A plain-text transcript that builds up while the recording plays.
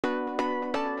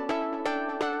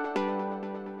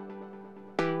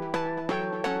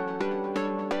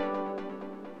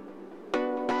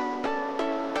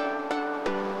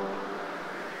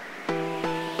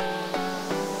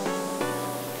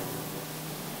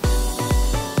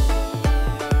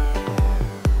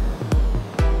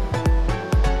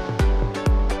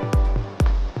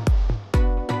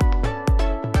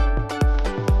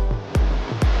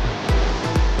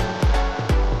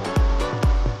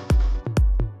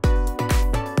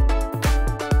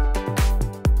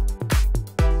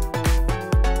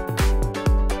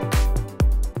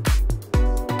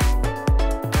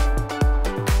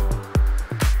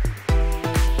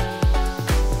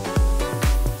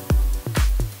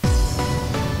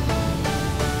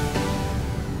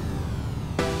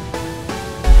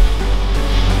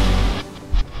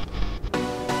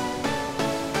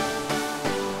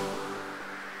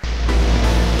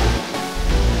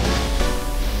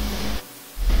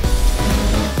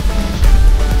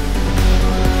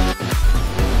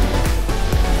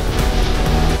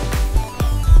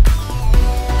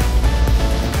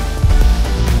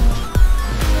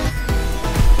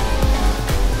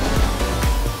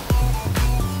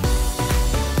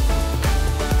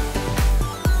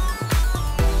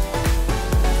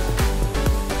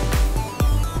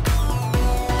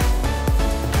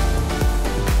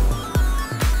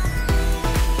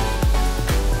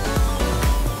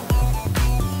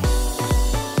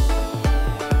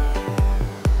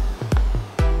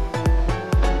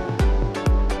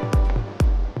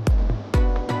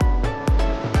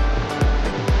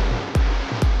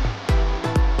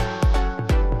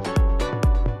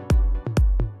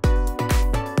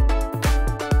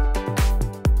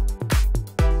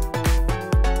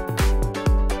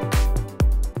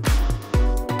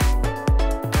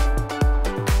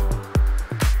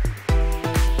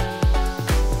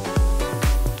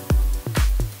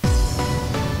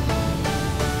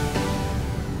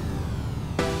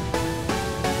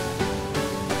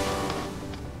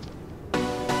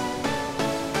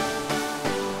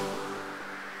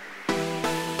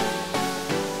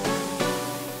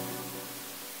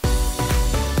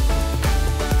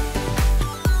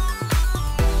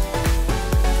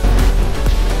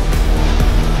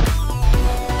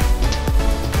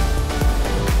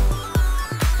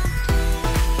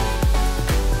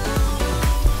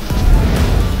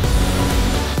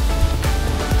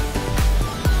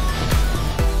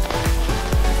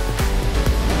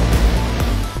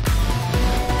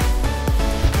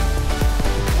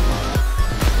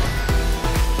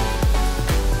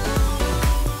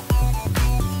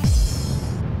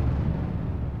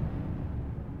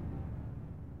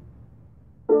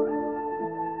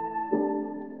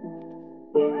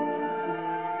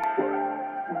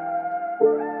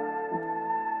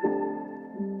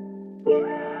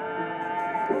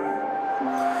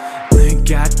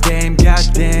Goddamn,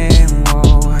 goddamn,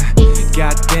 whoa.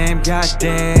 Goddamn,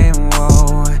 goddamn,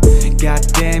 whoa.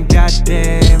 Goddamn,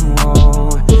 goddamn, whoa.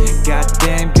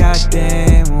 Goddamn,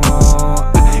 goddamn, whoa.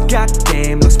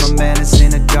 Goddamn, lost my manners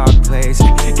in a dark place.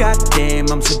 Goddamn,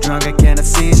 I'm so drunk I cannot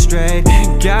see straight.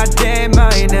 Goddamn,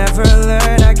 I never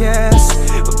learn, I guess.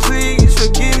 But please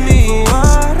forgive me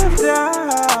what I've done.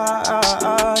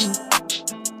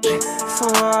 For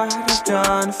what I've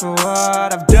done, for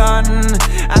what I've done.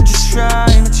 I'm just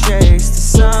trying to chase the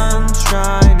sun,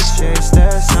 trying to chase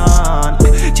the sun.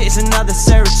 Chase another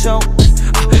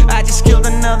serotonin. I just killed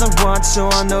another one, so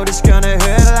I know this gonna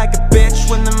hurt like a bitch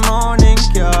when the morning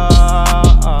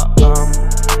comes.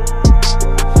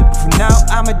 For now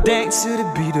I'ma dance to the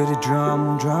beat of the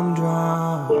drum, drum,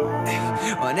 drum.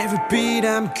 On every beat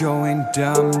I'm going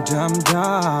dumb, dumb,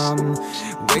 dumb.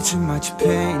 Way too much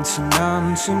pain, too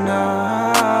numb, too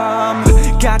numb.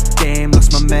 Goddamn,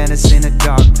 lost my manners in a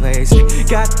dark place.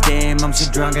 Goddamn, I'm so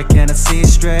drunk I cannot see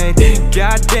straight.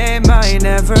 Goddamn, I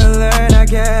never learn, I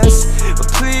guess. But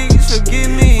please forgive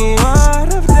me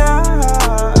what I've done.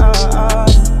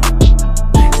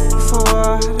 For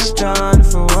what I've done,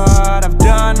 for what I've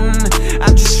done.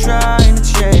 I'm just trying to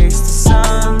chase the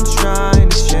sun, trying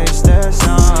to chase the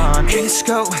sun. Hey, let's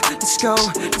go, let's go,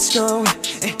 let's go.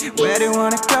 Hey, where do you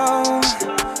wanna go?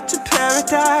 To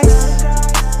paradise.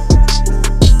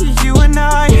 You and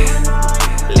I,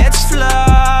 let's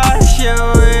fly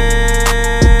away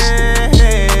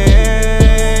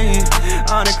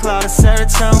on a cloud of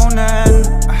serotonin.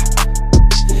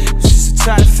 Just so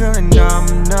tired of feeling numb,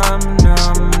 numb,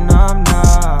 numb, numb,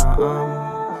 numb.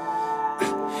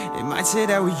 It might say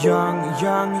that we're young,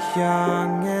 young,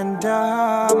 young and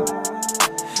dumb,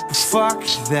 but fuck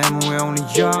them, we're only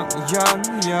young, young,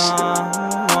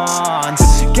 young ones.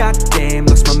 Goddamn,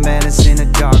 lost my manners in a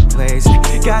dark place.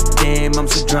 Goddamn, I'm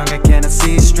so drunk I cannot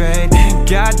see straight.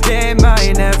 Goddamn,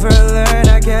 I never learn,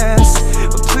 I guess.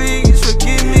 But please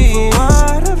forgive me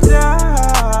what I've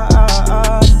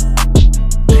done.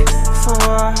 For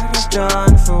what I've done.